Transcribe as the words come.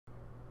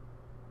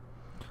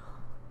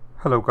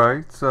Hello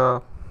guys,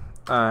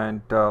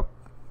 and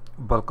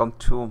welcome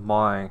to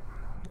my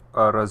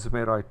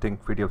resume writing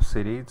video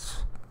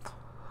series.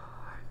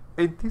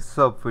 In this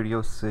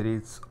video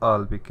series,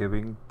 I'll be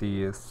giving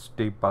the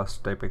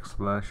step-by-step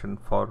explanation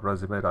for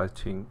resume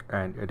writing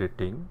and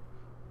editing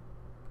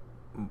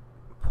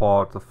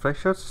for the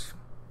freshers,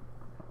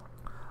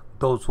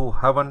 those who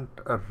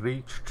haven't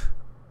reached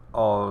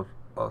or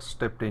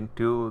stepped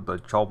into the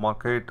job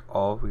market,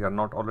 or we are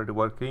not already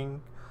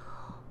working,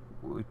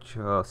 which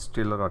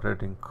still are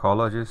attending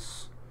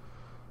colleges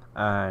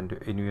and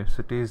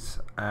universities,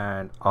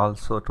 and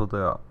also to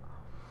the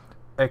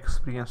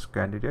experienced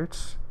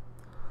candidates.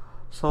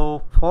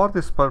 So for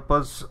this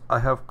purpose, I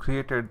have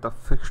created the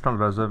fictional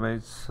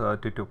resumes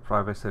due to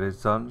privacy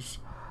reasons.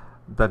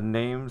 The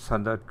names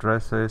and the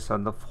addresses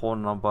and the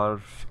phone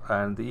numbers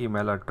and the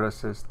email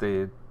addresses,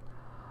 they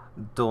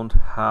don't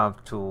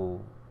have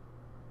to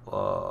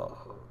uh,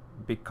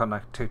 be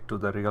connected to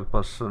the real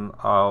person,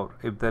 or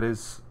if there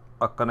is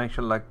a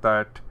connection like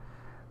that,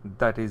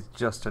 that is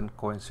just a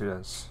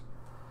coincidence.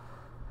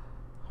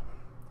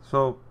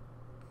 So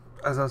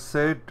as I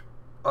said,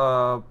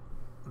 the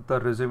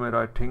resume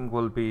writing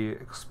will be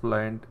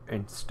explained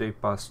in step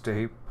by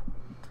step.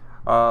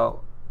 uh,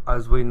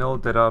 as we know,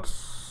 there are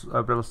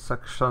several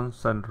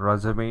sections in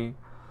resume,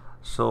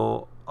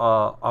 so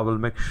I will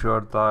make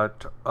sure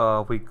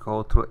that we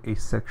go through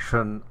each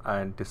section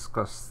and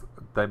discuss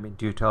them in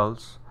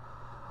details.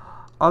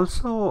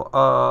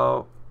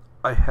 Also,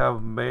 I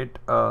have made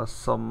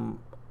some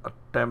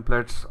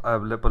templates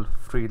available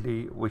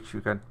freely, which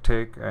you can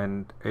take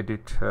and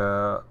edit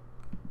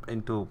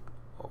into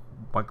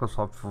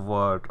Microsoft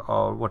Word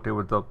or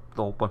whatever the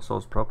open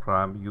source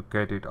program you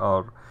get it,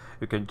 or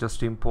you can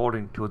just import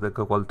into the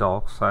Google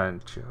Docs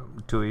and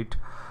do it.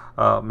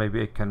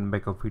 Maybe I can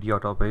make a video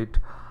out of it,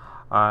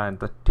 and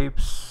the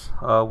tips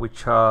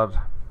which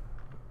are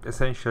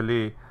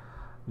essentially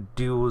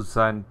do's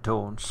and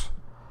don'ts.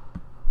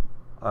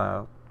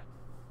 uh,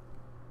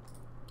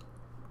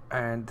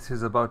 and this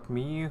is about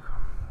me.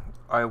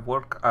 I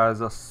work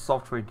as a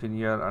software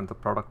engineer and the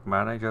product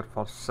manager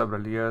for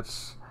several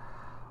years.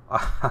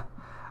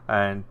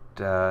 And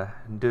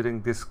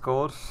during this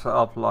course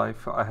of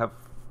life, I have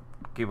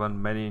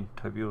given many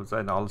interviews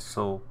and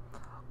also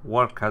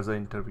work as an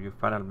interview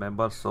panel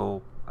member,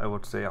 so I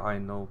would say I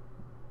know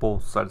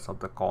both sides of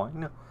the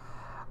coin,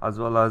 as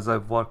well as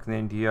I've worked in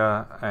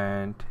India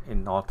and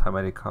in North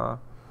America.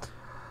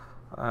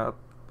 I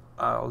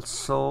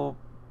also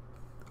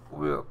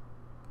will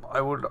I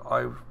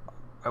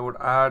would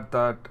add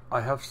that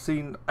I have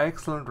seen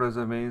excellent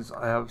resumes,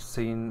 I have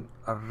seen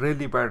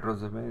really bad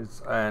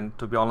resumes, and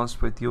to be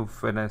honest with you,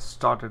 when I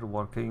started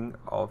working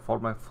for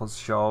my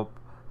first job,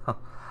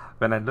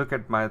 when I look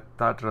at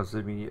that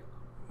resume,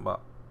 uh,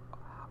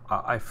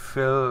 I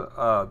feel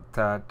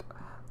that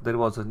there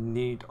was a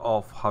need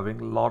of having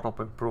a lot of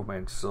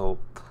improvements. So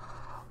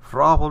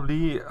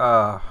probably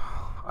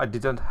I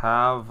didn't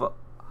have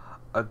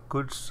a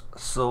good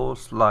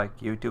source like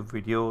YouTube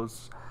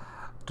videos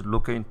to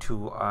look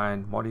into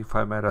and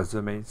modify my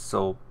resume.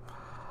 So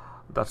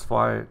that's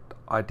why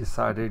I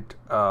decided,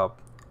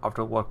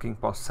 after working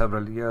for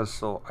several years,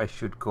 so I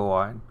should go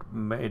and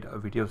made a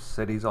video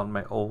series on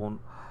my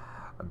own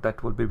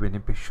that will be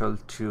beneficial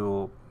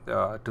to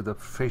the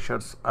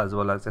freshers as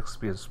well as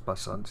experienced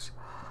persons.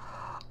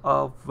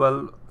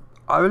 Well,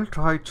 I will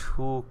try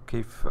to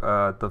keep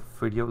the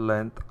video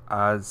length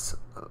as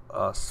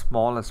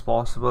small as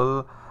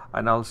possible,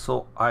 and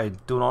also I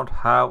do not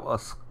have a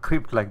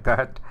script like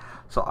that.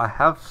 So I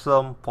have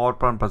some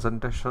PowerPoint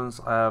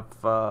presentations, I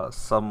have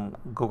some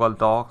Google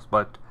Docs,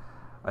 but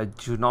I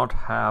do not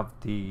have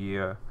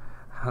the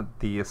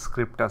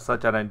script as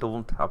such, and I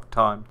don't have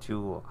time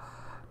to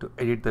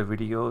edit the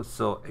video.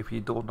 So if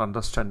you don't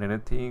understand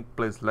anything,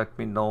 please let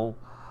me know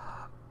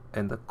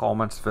in the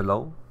comments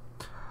below.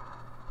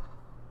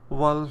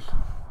 Well,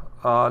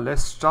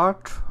 let's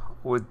start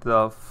with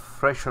the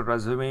fresher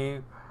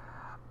resume.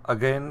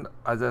 Again,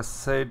 as I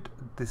said,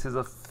 this is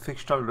a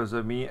fictional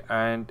resume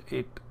and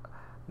it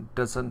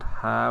doesn't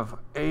have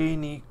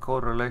any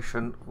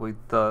correlation with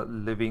the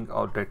living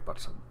or dead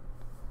person.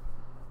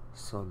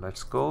 So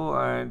let's go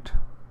and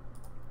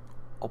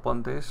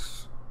open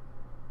this.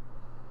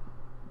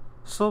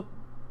 So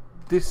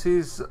this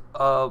is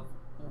a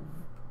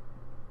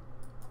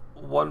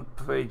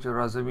one-page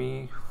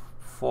resume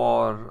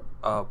for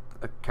a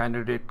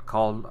candidate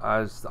called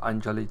as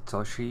Anjali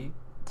Joshi.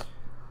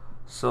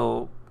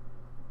 So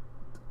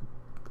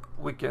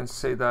we can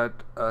say that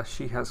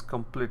she has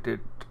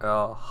completed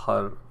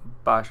her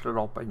Bachelor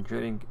of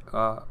Engineering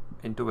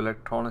into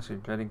Electronics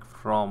Engineering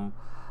from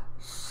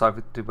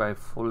Savitribai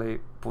Phule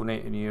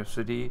Pune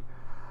University,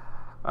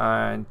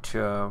 and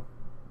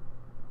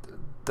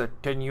the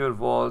tenure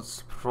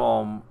was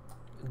from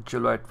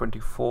July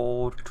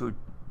 24 to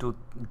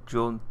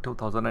June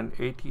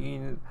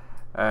 2018,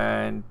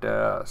 and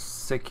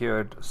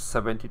secured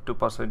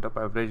 72% of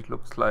average.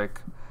 Looks like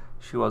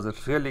she was a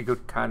really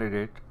good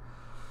candidate.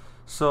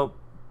 So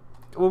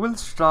we will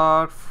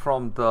start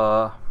from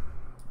the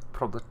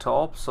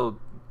top. So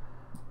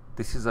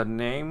this is a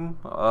name.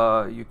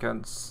 You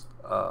can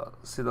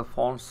see the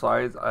font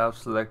size. I have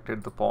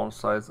selected the font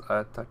size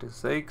at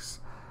 36,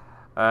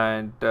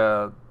 and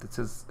this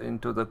is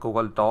into the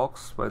Google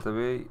Docs. By the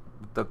way,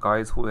 the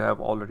guys who have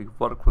already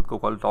worked with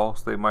Google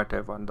Docs, they might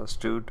have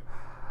understood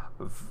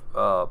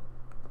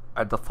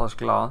at the first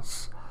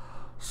glance.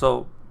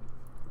 So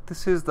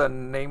this is the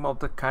name of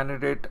the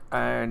candidate,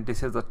 and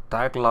this is the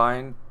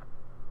tagline.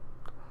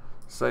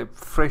 Say,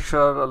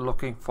 fresher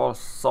looking for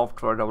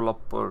software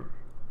developer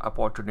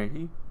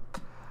opportunity.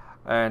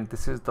 And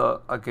this is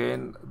the,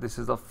 again, this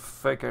is the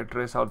fake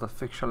address or the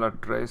fictional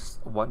address,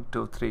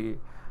 123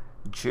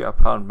 J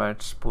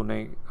Apartments,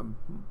 Pune.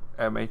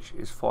 MH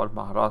is for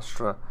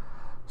Maharashtra.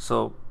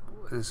 So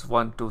this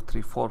 1 2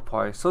 3 4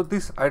 5. So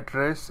this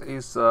address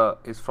is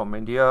from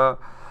India.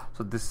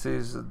 So this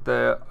is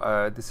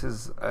the this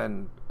is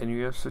an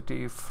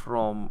university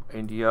from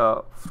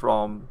India,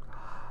 from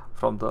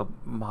the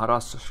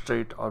Maharashtra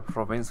state or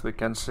province, we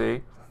can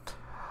say.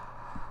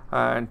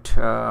 And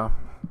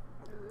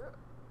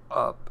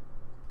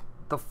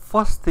the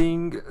first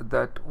thing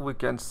that we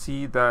can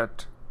see,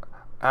 that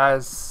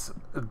as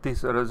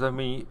this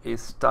resume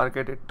is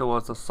targeted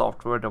towards the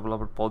software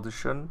developer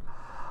position,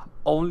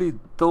 only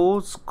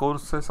those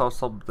courses or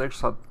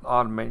subjects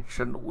are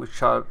mentioned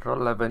which are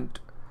relevant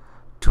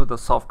to the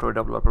software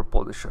developer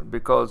position,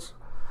 because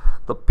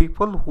the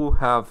people who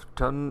have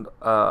done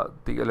the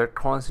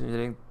electronics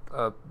engineering,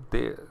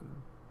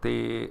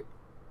 they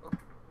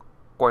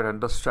quite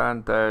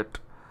understand that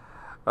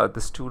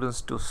the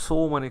students do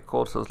so many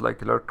courses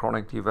like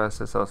electronic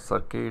devices or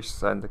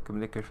circuits and the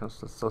communication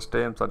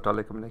systems and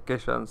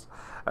telecommunications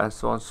and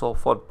so on and so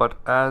forth. But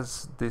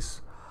as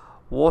this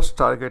was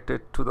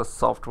targeted to the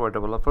software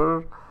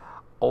developer,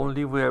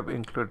 only we have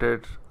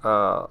included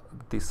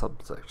the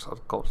subjects or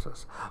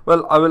courses.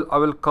 Well, I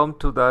will come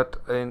to that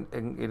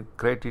in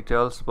great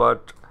details,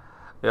 but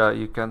yeah,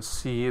 you can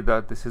see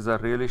that this is a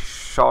really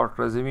short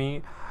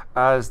resume.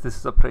 As this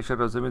is a fresher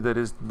resume, there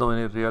is no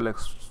any real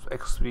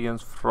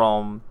experience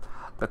from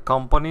the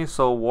company.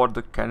 So what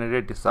the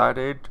candidate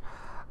decided,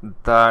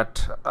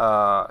 that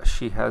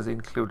she has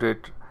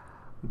included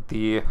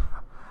the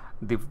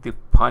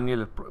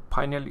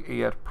final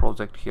year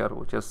project here,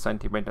 which is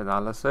sentiment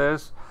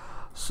analysis.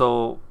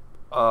 So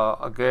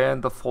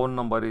again, the phone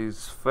number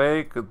is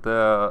fake,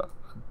 the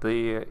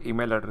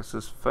email address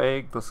is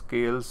fake, the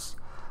skills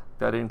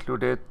that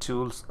included,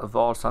 tools,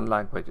 awards and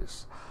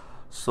languages.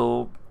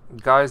 So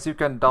guys, you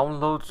can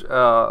download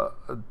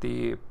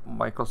the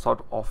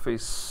Microsoft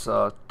Office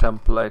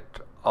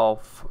template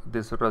of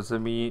this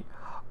resume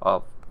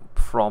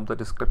from the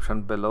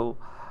description below.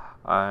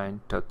 And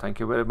thank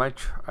you very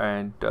much,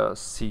 and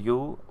see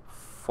you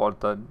for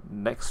the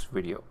next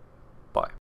video. Bye.